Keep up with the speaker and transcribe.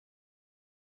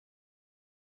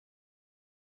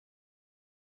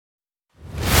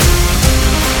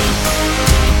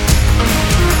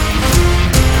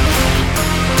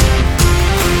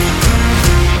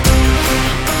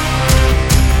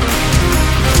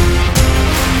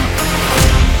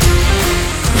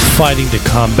fighting to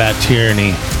combat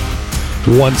tyranny,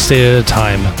 one state at a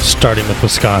time, starting with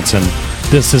Wisconsin.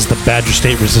 This is the Badger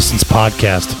State Resistance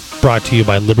Podcast, brought to you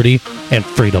by Liberty and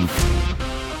Freedom.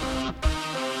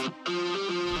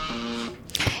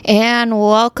 And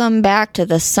welcome back to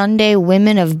the Sunday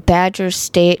Women of Badger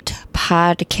State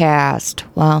Podcast.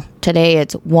 Well, today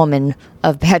it's Woman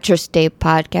of Badger State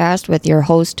Podcast with your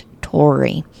host,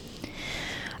 Tori.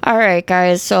 All right,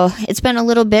 guys, so it's been a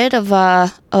little bit of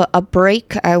a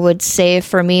break, I would say,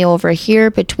 for me over here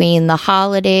between the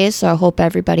holidays. So I hope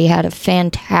everybody had a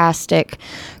fantastic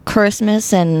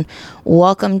Christmas, and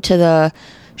welcome to the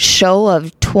show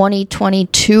of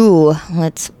 2022.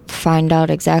 Let's find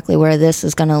out exactly where this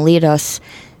is going to lead us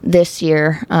this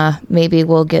year. Maybe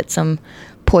we'll get some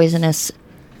poisonous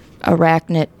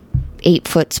arachnid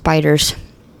 8-foot spiders,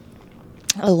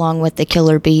 along with the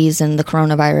killer bees and the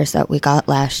coronavirus that we got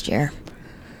last year.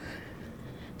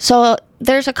 So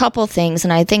there's a couple things,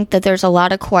 and I think that there's a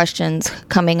lot of questions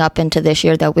coming up into this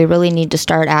year that we really need to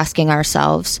start asking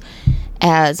ourselves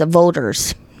as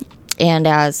voters and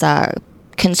as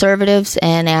conservatives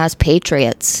and as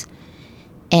patriots.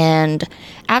 And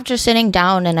after sitting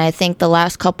down, and I think the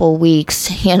last couple weeks,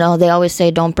 they always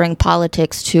say don't bring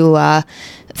politics to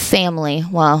family.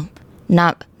 Well,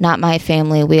 not my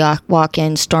family. We walk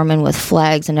in storming with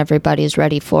flags and everybody's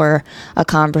ready for a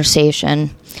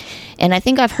conversation. And I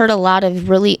think I've heard a lot of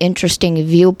really interesting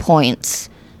viewpoints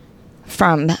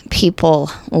from people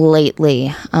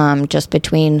lately, just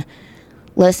between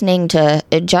listening to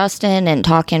Justin and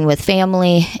talking with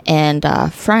family and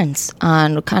friends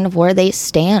on kind of where they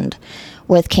stand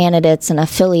with candidates and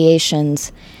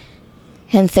affiliations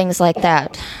and things like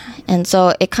that. And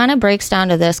so it kind of breaks down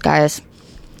to this, guys.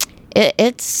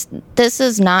 This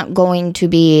is not going to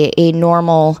be a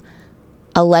normal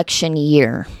election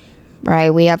year, right?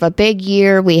 We have a big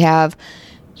year. We have,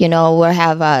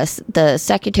 the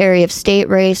Secretary of State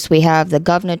race. We have the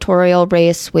gubernatorial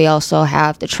race. We also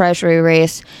have the Treasury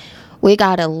race. We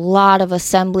got a lot of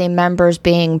assembly members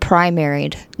being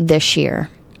primaried this year,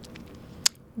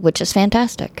 which is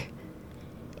fantastic.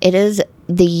 It is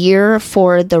the year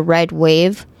for the red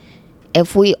wave.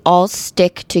 If we all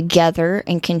stick together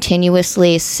and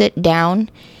continuously sit down,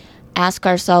 ask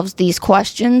ourselves these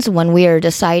questions when we are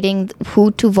deciding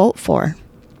who to vote for.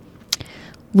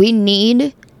 We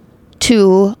need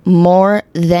to, more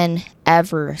than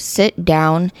ever, sit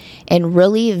down and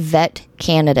really vet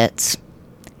candidates.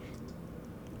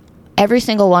 Every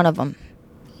single one of them.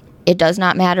 It does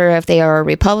not matter if they are a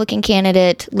Republican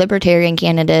candidate, Libertarian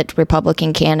candidate,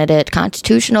 Republican candidate,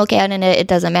 constitutional candidate. It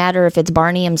doesn't matter if it's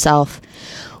Barney himself.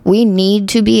 We need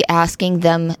to be asking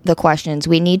them the questions.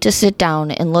 We need to sit down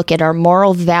and look at our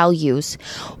moral values.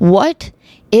 What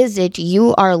is it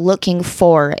you are looking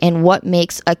for, and what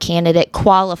makes a candidate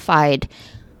qualified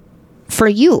for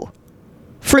you?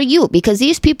 For you, because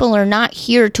these people are not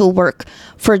here to work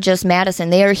for just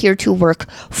Madison. They are here to work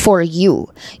for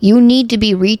you. You need to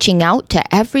be reaching out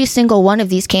to every single one of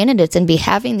these candidates and be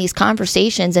having these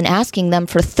conversations and asking them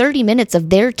for 30 minutes of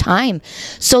their time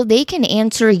so they can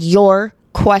answer your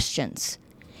questions.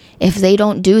 If they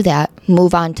don't do that,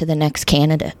 move on to the next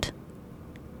candidate.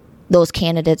 Those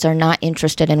candidates are not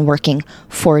interested in working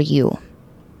for you.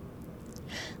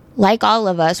 Like all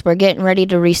of us, we're getting ready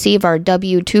to receive our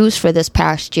W-2s for this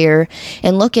past year,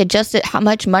 and look at just how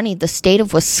much money the state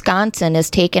of Wisconsin has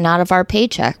taken out of our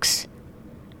paychecks.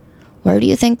 Where do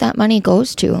you think that money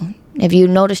goes to? Have you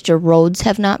noticed your roads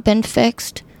have not been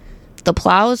fixed? The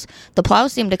plows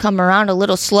seem to come around a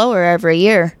little slower every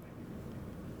year.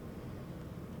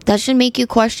 That should make you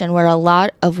question where a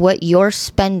lot of what you're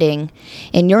spending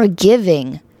and you're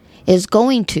giving is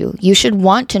going to. You should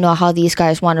want to know how these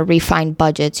guys want to refine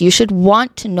budgets. You should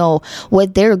want to know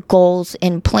what their goals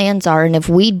and plans are. And if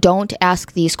we don't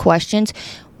ask these questions,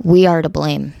 we are to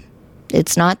blame.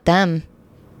 It's not them.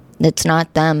 It's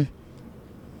not them.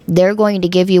 They're going to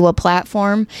give you a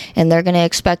platform, and they're going to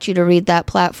expect you to read that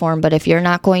platform. But if you're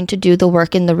not going to do the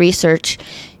work and the research,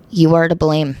 you are to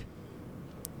blame.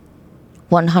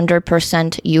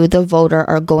 100% you, the voter,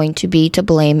 are going to be to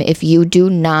blame if you do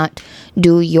not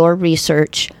do your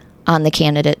research on the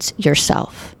candidates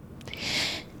yourself.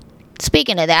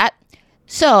 Speaking of that,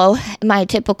 so my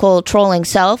typical trolling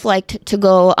self liked to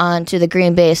go on to the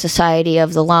Green Bay Society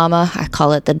of the Llama. I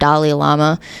call it the Dalai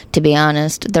Lama, to be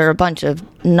honest. There are a bunch of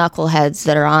knuckleheads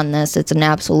that are on this. It's an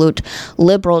absolute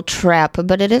liberal trap,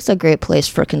 but it is a great place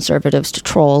for conservatives to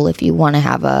troll if you want to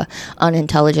have a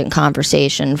unintelligent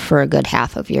conversation for a good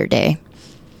half of your day.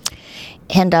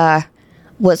 And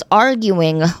was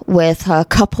arguing with a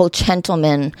couple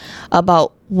gentlemen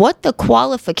about what the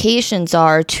qualifications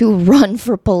are to run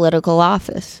for political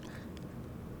office.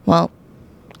 Well,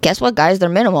 guess what, guys? They're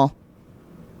minimal.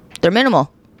 They're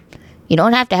minimal. You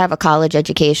don't have to have a college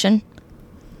education.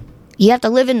 You have to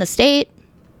live in the state,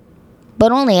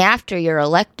 but only after you're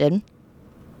elected.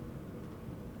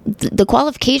 The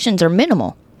qualifications are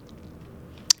minimal,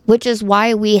 which is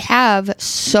why we have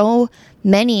so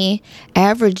many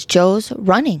average Joes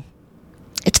running.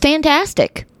 It's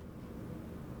fantastic.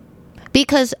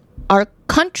 Because our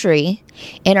country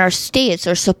and our states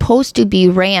are supposed to be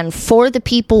ran for the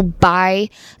people, by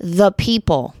the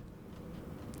people.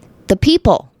 The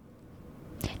people.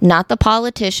 Not the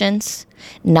politicians.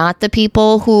 Not the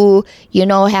people who,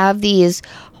 have these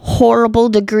horrible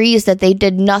degrees that they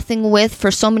did nothing with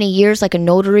for so many years, like a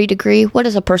notary degree. What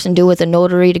does a person do with a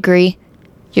notary degree?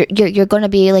 You're going to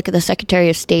be like the Secretary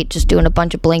of State, just doing a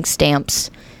bunch of blank stamps.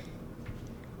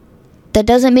 That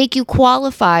doesn't make you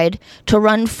qualified to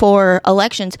run for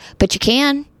elections, but you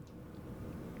can.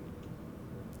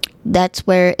 That's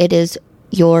where it is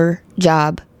your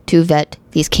job to vet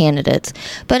these candidates.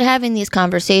 But having these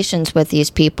conversations with these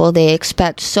people, they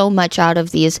expect so much out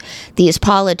of these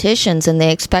politicians, and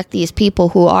they expect these people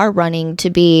who are running to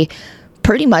be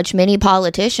pretty much mini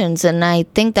politicians. And I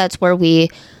think that's where we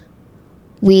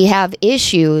have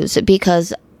issues,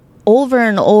 because over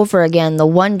and over again, the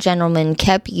one gentleman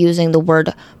kept using the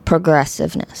word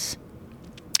progressiveness.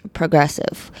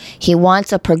 Progressive. He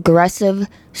wants a progressive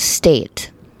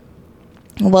state.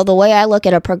 Well, the way I look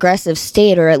at a progressive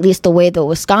state, or at least the way that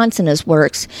Wisconsin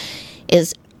works,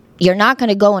 is you're not going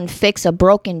to go and fix a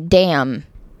broken dam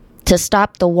to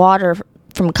stop the water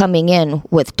from coming in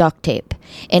with duct tape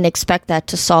and expect that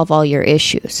to solve all your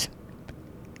issues.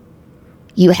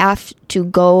 You have to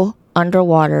go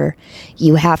underwater,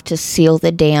 you have to seal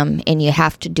the dam, and you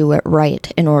have to do it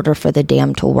right in order for the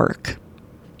dam to work.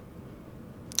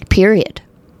 Period.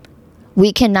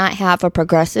 We cannot have a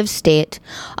progressive state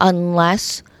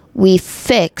unless we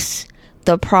fix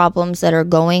the problems that are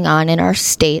going on in our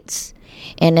states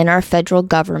and in our federal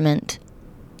government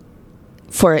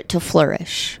for it to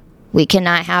flourish. We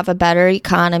cannot have a better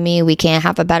economy. We can't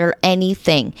have a better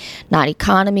anything. Not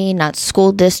economy, not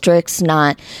school districts,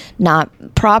 not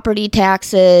property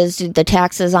taxes, the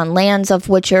taxes on lands of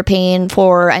which you're paying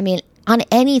for. I mean, on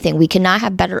anything. We cannot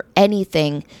have better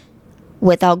anything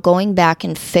without going back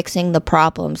and fixing the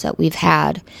problems that we've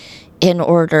had in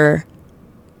order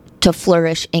to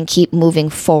flourish and keep moving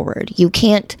forward. You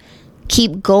can't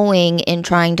keep going and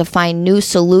trying to find new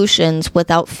solutions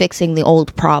without fixing the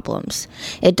old problems.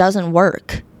 It doesn't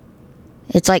work.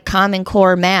 It's like Common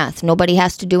Core math. Nobody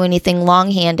has to do anything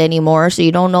longhand anymore, so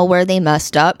you don't know where they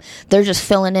messed up. They're just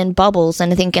filling in bubbles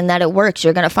and thinking that it works.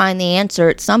 You're going to find the answer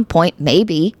at some point,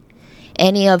 maybe.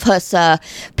 Any of us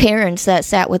parents that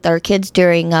sat with our kids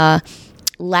during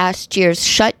last year's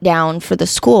shutdown for the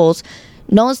schools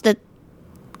knows that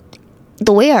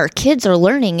the way our kids are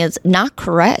learning is not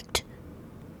correct.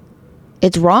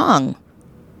 It's wrong.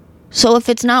 So if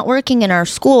it's not working in our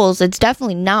schools, it's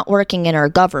definitely not working in our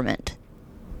government.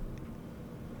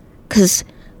 Because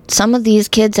some of these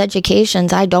kids'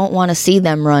 educations, I don't want to see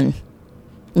them run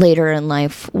later in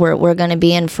life. We're going to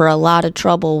be in for a lot of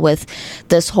trouble with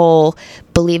this whole,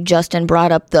 believe Justin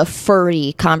brought up the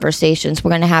furry conversations.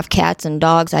 We're going to have cats and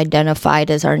dogs identified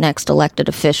as our next elected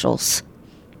officials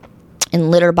in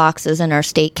litter boxes in our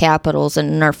state capitals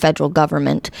and in our federal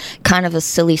government. Kind of a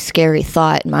silly, scary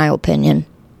thought, in my opinion.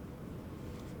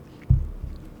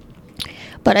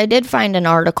 But I did find an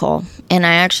article, and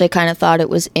I actually kind of thought it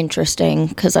was interesting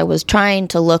because I was trying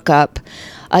to look up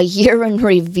a year in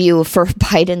review for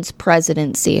Biden's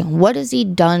presidency. What has he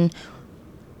done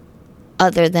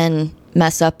other than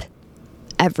mess up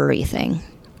everything?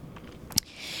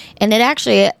 And it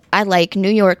actually, I like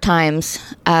New York Times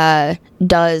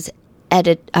does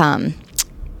edit,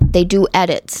 they do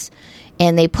edits,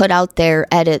 and they put out their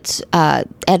edits,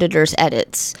 editors'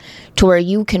 edits, to where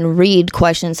you can read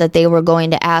questions that they were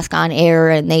going to ask on air,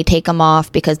 and they take them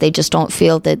off because they just don't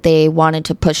feel that they wanted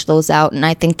to push those out, and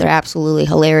I think they're absolutely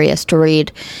hilarious to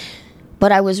read.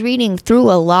 But I was reading through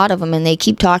a lot of them, and they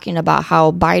keep talking about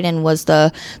how Biden was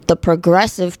the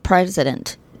progressive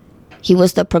president. He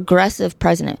was the progressive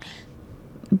president.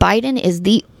 Biden is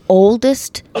the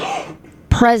oldest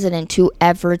president to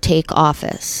ever take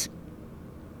office.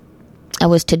 I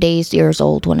was today's years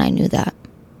old when I knew that.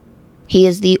 He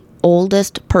is the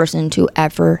oldest person to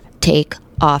ever take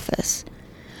office.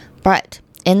 But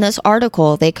in this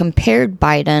article, they compared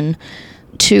Biden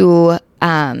to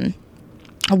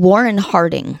Warren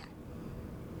Harding.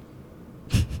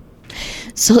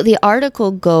 So the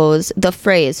article goes, the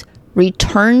phrase,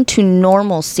 "return to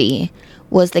normalcy,"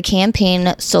 was the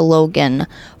campaign slogan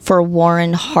for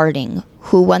Warren Harding,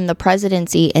 who won the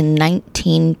presidency in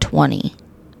 1920.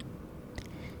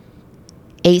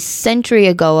 A century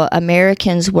ago,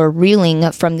 Americans were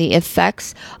reeling from the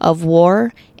effects of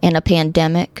war and a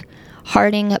pandemic.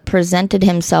 Harding presented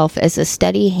himself as a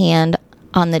steady hand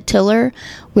on the tiller,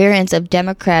 whereas of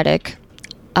Democratic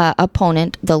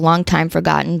opponent, the long-time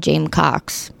forgotten James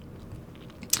Cox,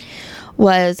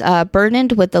 was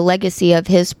burdened with the legacy of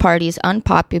his party's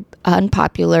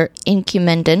unpopular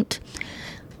incumbent,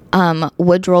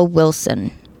 Woodrow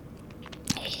Wilson.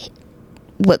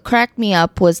 What cracked me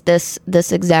up was this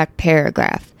exact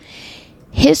paragraph.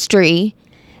 History,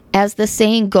 as the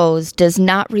saying goes, does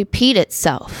not repeat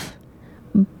itself,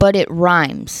 but it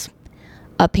rhymes.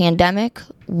 A pandemic,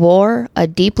 war, a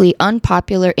deeply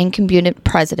unpopular incumbent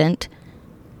president,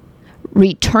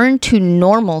 return to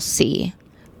normalcy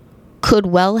could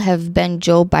well have been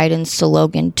Joe Biden's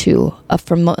slogan too, a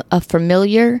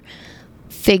familiar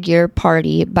figure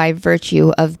party by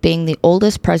virtue of being the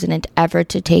oldest president ever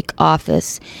to take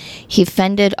office. He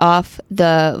fended off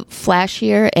the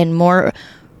flashier and more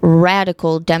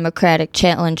radical Democratic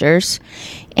challengers,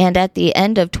 and at the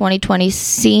end of 2020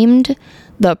 seemed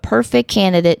the perfect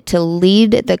candidate to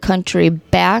lead the country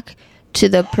back to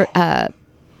the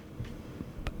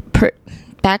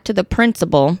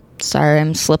principle. Sorry,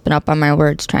 I'm slipping up on my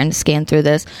words trying to scan through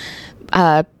this.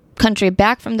 Country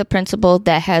back from the principle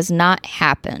that has not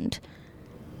happened.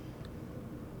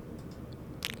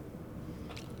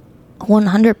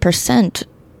 100%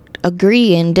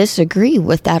 agree and disagree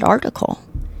with that article.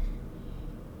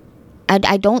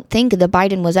 I don't think that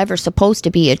Biden was ever supposed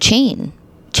to be a change.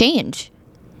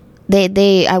 I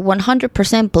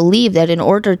 100% believe that in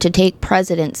order to take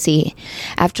presidency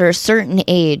after a certain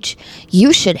age,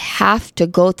 you should have to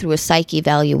go through a psych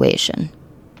evaluation.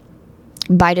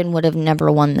 Biden would have never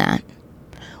won that.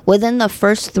 Within the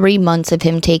first 3 months of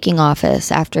him taking office,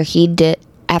 after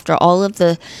all of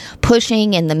the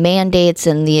pushing and the mandates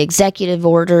and the executive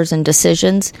orders and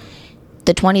decisions,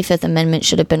 the 25th Amendment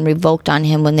should have been revoked on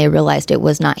him when they realized it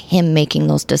was not him making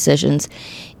those decisions.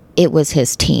 It was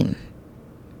his team.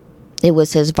 It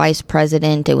was his vice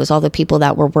president. It was all the people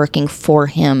that were working for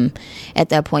him. At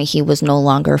that point, he was no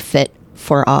longer fit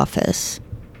for office.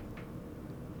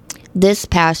 This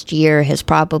past year has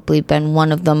probably been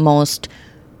one of the most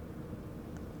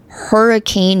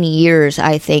hurricane years,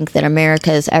 I think, that America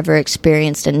has ever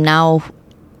experienced. And now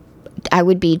I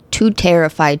would be too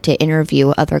terrified to interview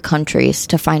other countries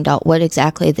to find out what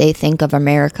exactly they think of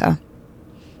America.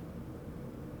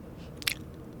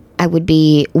 I would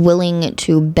be willing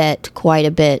to bet quite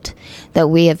a bit that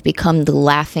we have become the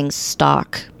laughing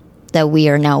stock, that we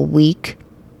are now weak,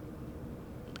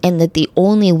 and that the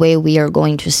only way we are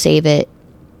going to save it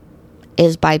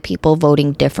is by people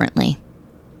voting differently.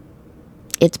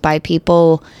 It's by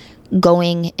people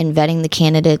going and vetting the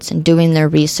candidates and doing their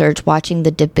research, watching the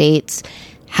debates,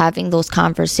 having those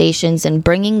conversations, and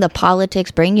bring your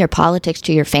politics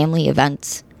to your family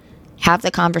events. Have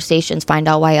the conversations, find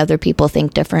out why other people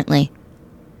think differently.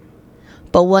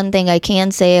 But one thing I can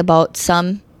say about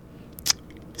some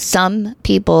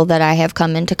people that I have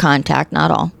come into contact,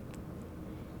 not all,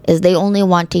 is they only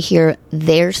want to hear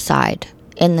their side.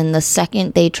 And then the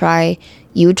second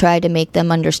you try to make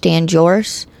them understand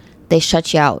yours, they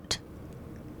shut you out.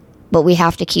 But we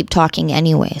have to keep talking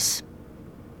anyways.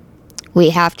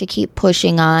 We have to keep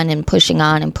pushing on and pushing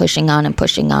on and pushing on and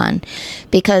pushing on.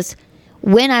 Because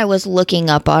when I was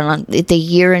looking up on the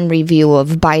year in review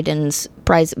of Biden's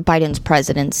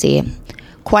presidency,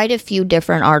 quite a few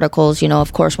different articles,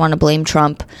 of course, want to blame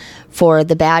Trump for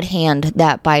the bad hand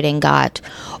that Biden got,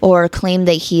 or claim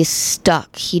that he's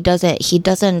stuck. He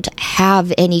doesn't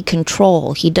have any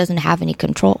control. He doesn't have any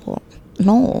control.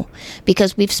 No,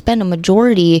 because we've spent a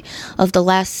majority of the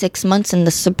last 6 months in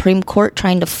the Supreme Court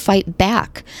trying to fight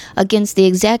back against the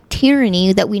exact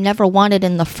tyranny that we never wanted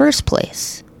in the first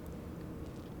place.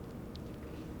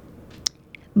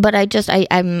 But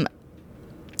I'm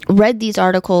read these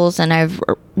articles, and I've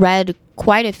read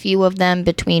quite a few of them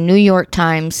between New York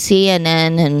Times,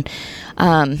 CNN,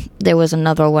 and there was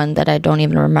another one that I don't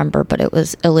even remember, but it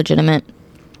was illegitimate,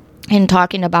 and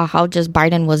talking about how just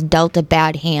Biden was dealt a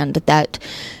bad hand, that,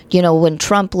 when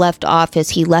Trump left office,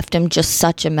 he left him just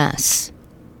such a mess.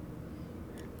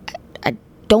 I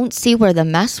don't see where the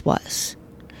mess was.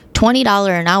 $20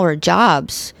 an hour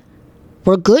jobs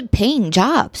were good paying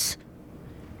jobs.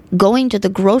 Going to the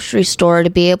grocery store to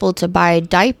be able to buy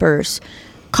diapers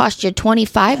cost you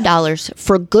 $25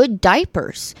 for good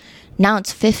diapers. Now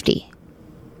it's $50.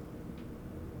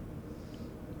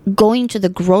 Going to the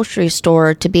grocery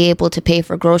store to be able to pay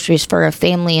for groceries for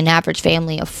an average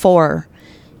family of 4,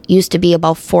 used to be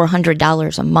about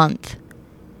 $400 a month.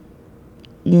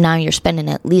 now you're spending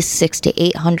at least $600 to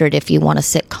 $800 if you want to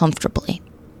sit comfortably.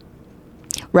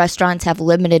 Restaurants have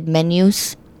limited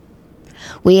menus.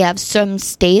 We have some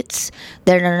states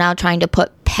that are now trying to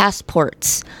put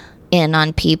passports in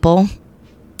on people.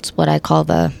 It's what I call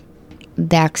the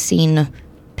vaccine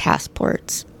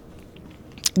passports.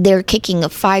 They're kicking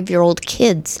 5-year-old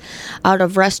kids out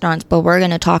of restaurants, but we're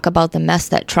going to talk about the mess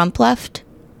that Trump left.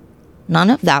 None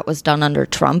of that was done under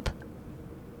Trump.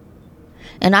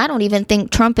 And I don't even think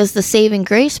Trump is the saving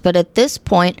grace, but at this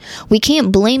point, we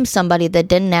can't blame somebody that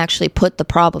didn't actually put the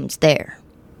problems there.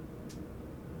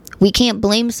 We can't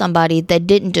blame somebody that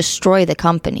didn't destroy the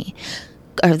company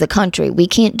or the country. We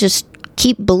can't just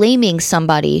keep blaming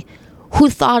somebody who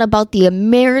thought about the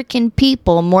American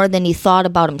people more than he thought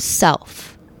about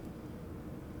himself.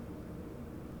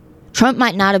 Trump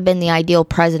might not have been the ideal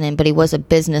president, but he was a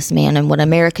businessman, and what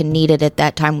America needed at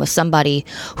that time was somebody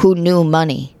who knew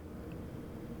money.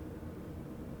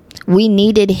 We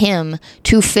needed him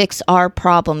to fix our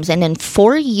problems, and in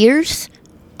 4 years,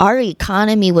 our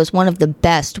economy was one of the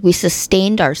best. We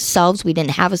sustained ourselves. We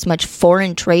didn't have as much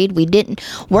foreign trade.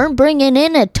 Weren't bringing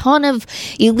in a ton of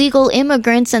illegal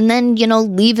immigrants and then,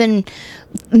 leaving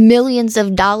millions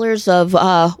of dollars of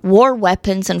war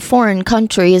weapons in foreign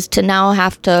countries to now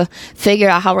have to figure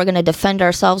out how we're going to defend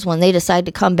ourselves when they decide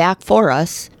to come back for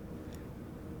us.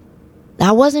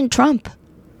 That wasn't Trump.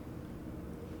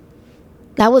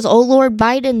 That was Lord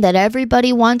Biden that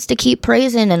everybody wants to keep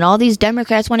praising, and all these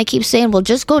Democrats want to keep saying, well,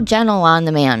 just go gentle on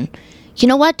the man. You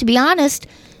know what? To be honest,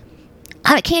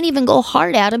 I can't even go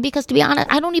hard at him because, to be honest,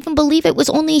 I don't even believe it was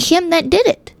only him that did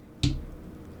it.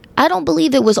 I don't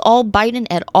believe it was all Biden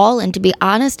at all, and to be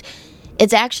honest,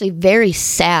 it's actually very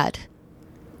sad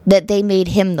that they made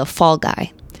him the fall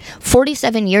guy.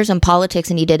 47 years in politics,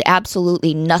 and he did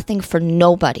absolutely nothing for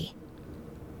nobody.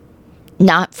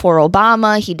 Not for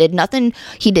Obama. He did nothing.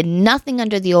 He did nothing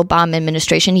under the Obama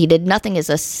administration. He did nothing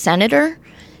as a senator,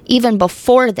 even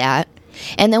before that.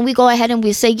 And then we go ahead and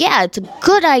we say, yeah, it's a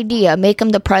good idea. Make him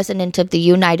the president of the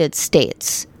United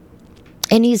States.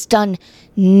 And he's done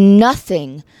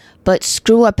nothing but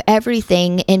screw up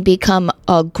everything and become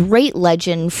a great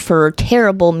legend for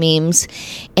terrible memes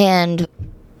and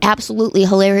absolutely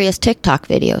hilarious TikTok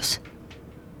videos.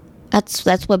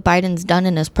 That's what Biden's done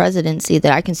in his presidency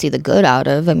that I can see the good out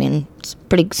of. I mean, it's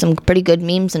some pretty good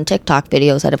memes and TikTok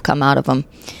videos that have come out of him.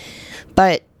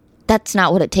 But that's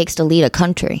not what it takes to lead a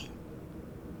country.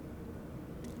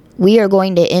 We are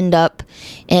going to end up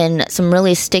in some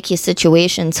really sticky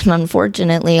situations. And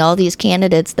unfortunately, all these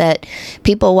candidates that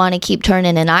people want to keep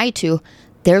turning an eye to,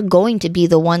 they're going to be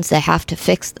the ones that have to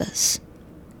fix this.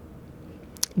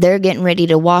 They're getting ready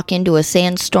to walk into a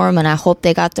sandstorm, and I hope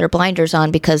they got their blinders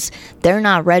on because they're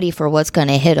not ready for what's going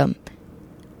to hit them.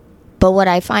 But what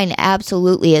I find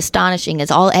absolutely astonishing is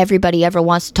all everybody ever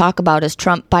wants to talk about is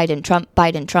Trump, Biden, Trump,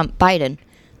 Biden, Trump, Biden.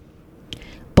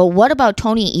 But what about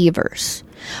Tony Evers?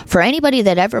 For anybody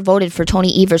that ever voted for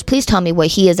Tony Evers, please tell me what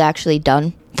he has actually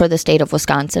done for the state of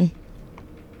Wisconsin.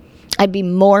 I'd be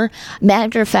more,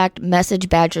 matter of fact, message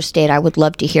Badger State. I would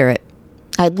love to hear it.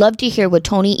 I'd love to hear what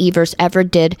Tony Evers ever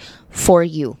did for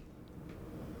you.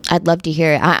 I'd love to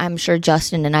hear it. I'm sure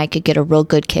Justin and I could get a real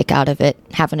good kick out of it,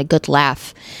 having a good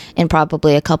laugh, and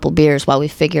probably a couple beers while we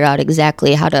figure out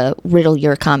exactly how to riddle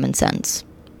your common sense.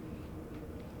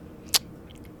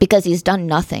 Because he's done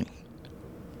nothing.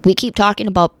 We keep talking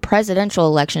about presidential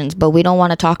elections, but we don't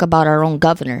want to talk about our own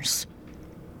governors.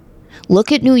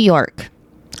 Look at New York.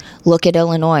 Look at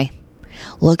Illinois.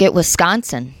 Look at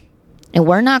Wisconsin. And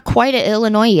we're not quite at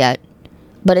Illinois yet,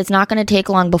 but it's not going to take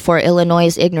long before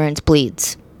Illinois' ignorance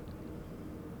bleeds.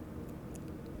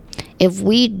 If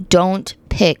we don't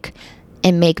pick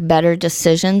and make better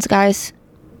decisions, guys,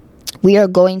 we are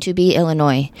going to be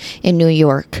Illinois, in New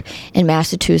York, in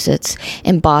Massachusetts,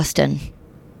 in Boston.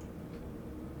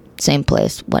 Same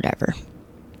place, whatever.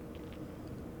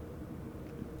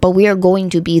 But we are going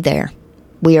to be there.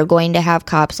 We are going to have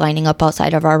cops lining up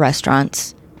outside of our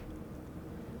restaurants.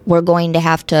 We're going to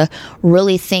have to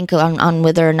really think on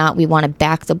whether or not we want to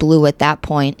back the blue at that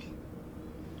point.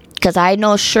 Because I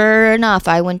know sure enough, if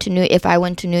I went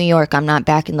to New York, I'm not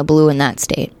backing the blue in that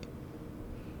state.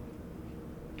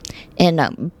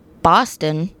 And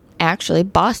Boston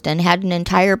had an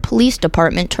entire police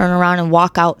department turn around and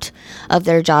walk out of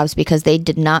their jobs because they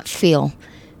did not feel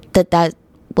that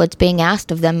what's being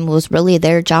asked of them was really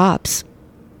their jobs.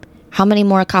 How many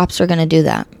more cops are going to do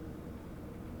that?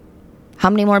 How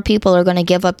many more people are going to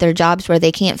give up their jobs where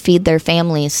they can't feed their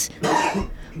families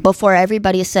before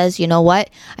everybody says, you know what,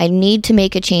 I need to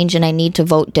make a change and I need to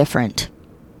vote different?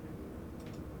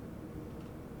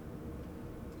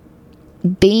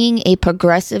 being a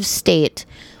progressive state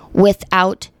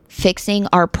without fixing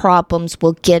our problems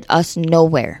will get us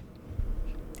nowhere.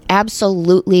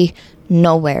 Absolutely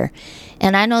nowhere.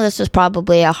 And I know this is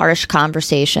probably a harsh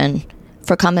conversation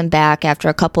for coming back after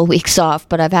a couple weeks off,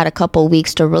 but I've had a couple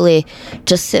weeks to really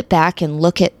just sit back and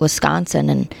look at Wisconsin.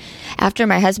 And after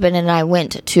my husband and I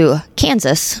went to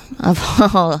Kansas,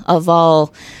 of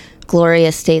all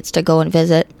glorious states to go and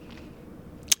visit,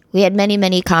 we had many,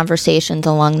 many conversations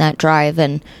along that drive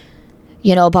and,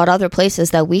 about other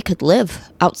places that we could live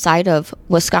outside of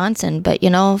Wisconsin. But,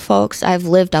 folks, I've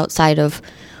lived outside of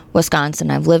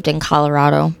Wisconsin. I've lived in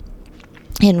Colorado,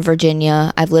 in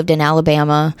Virginia. I've lived in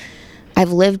Alabama.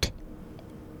 I've lived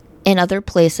in other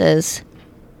places,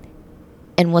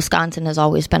 and Wisconsin has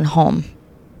always been home.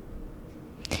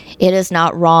 It is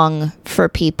not wrong for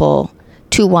people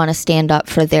to want to stand up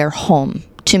for their home,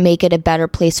 to make it a better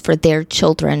place for their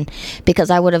children, because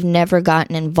I would have never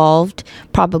gotten involved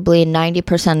probably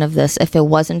 90% of this if it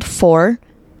wasn't for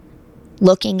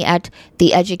looking at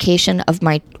the education of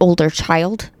my older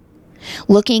child,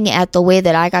 looking at the way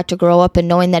that I got to grow up and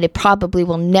knowing that it probably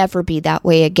will never be that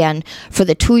way again for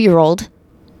the 2-year-old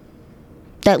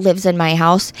that lives in my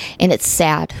house. And it's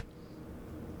sad.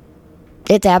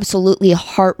 It's absolutely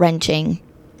heart-wrenching.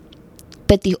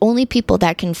 But the only people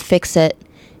that can fix it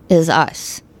is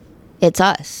us. It's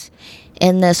us.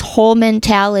 And this whole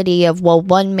mentality of, well,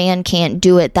 one man can't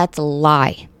do it, that's a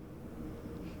lie.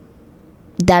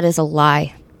 That is a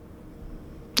lie.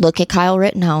 Look at Kyle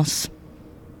Rittenhouse.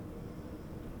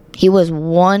 He was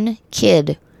one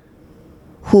kid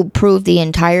who proved the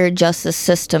entire justice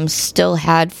system still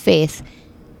had faith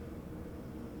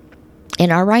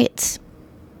in our rights,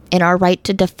 in our right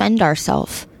to defend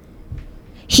ourselves.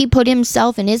 He put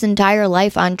himself and his entire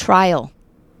life on trial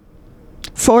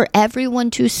for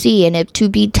everyone to see and it to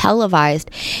be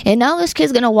televised. And now this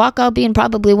kid's going to walk out being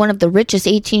probably one of the richest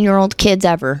 18-year-old kids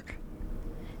ever.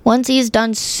 Once he's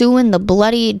done suing the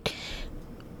bloody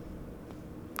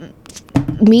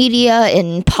media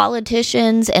and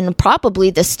politicians and probably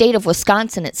the state of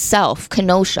Wisconsin itself,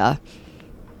 Kenosha,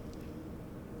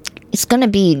 it's going to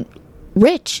be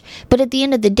rich. But at the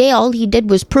end of the day, all he did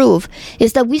was prove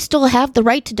is that we still have the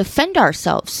right to defend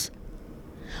ourselves.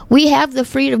 We have the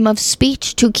freedom of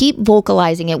speech to keep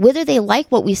vocalizing it. Whether they like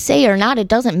what we say or not, it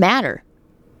doesn't matter.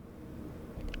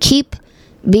 Keep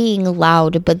being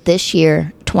loud. But this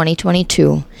year,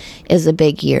 2022, is a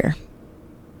big year.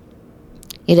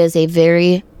 It is a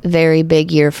very, very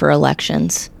big year for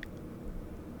elections.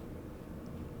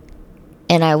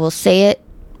 And I will say it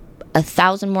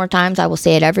 1,000 more times. I will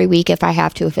say it every week if I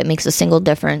have to, if it makes a single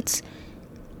difference.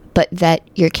 But vet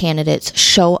your candidates.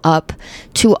 Show up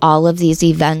to all of these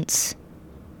events.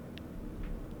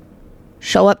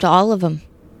 Show up to all of them.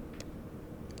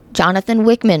 Jonathan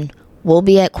Wickman will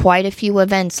be at quite a few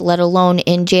events, let alone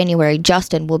in January.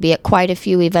 Justin will be at quite a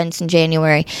few events in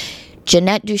January.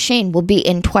 Jeanette Duchesne will be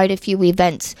in quite a few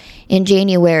events in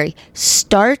January.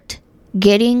 Start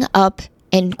getting up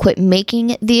and quit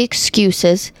making the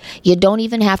excuses. You don't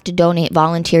even have to donate.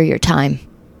 Volunteer your time.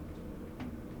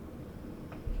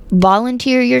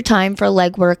 Volunteer your time for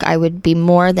legwork. I would be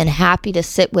more than happy to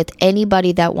sit with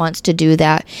anybody that wants to do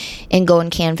that and go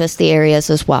and canvass the areas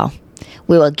as well.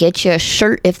 We will get you a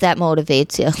shirt if that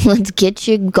motivates you. Let's get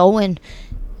you going.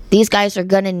 These guys are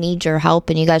going to need your help,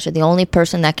 and you guys are the only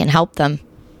person that can help them.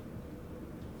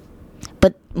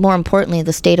 But more importantly,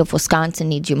 the state of Wisconsin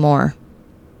needs you more.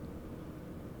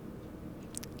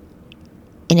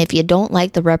 And if you don't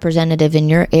like the representative in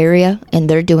your area and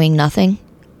they're doing nothing,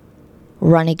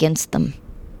 run against them.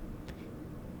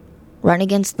 Run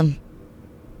against them.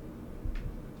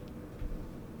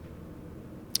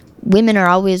 Women are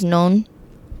always known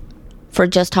for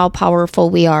just how powerful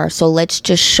we are. So let's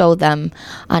just show them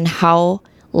on how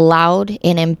loud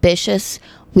and ambitious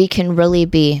we can really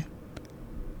be.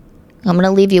 I'm going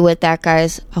to leave you with that,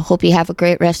 guys. I hope you have a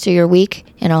great rest of your week,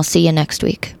 and I'll see you next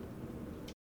week.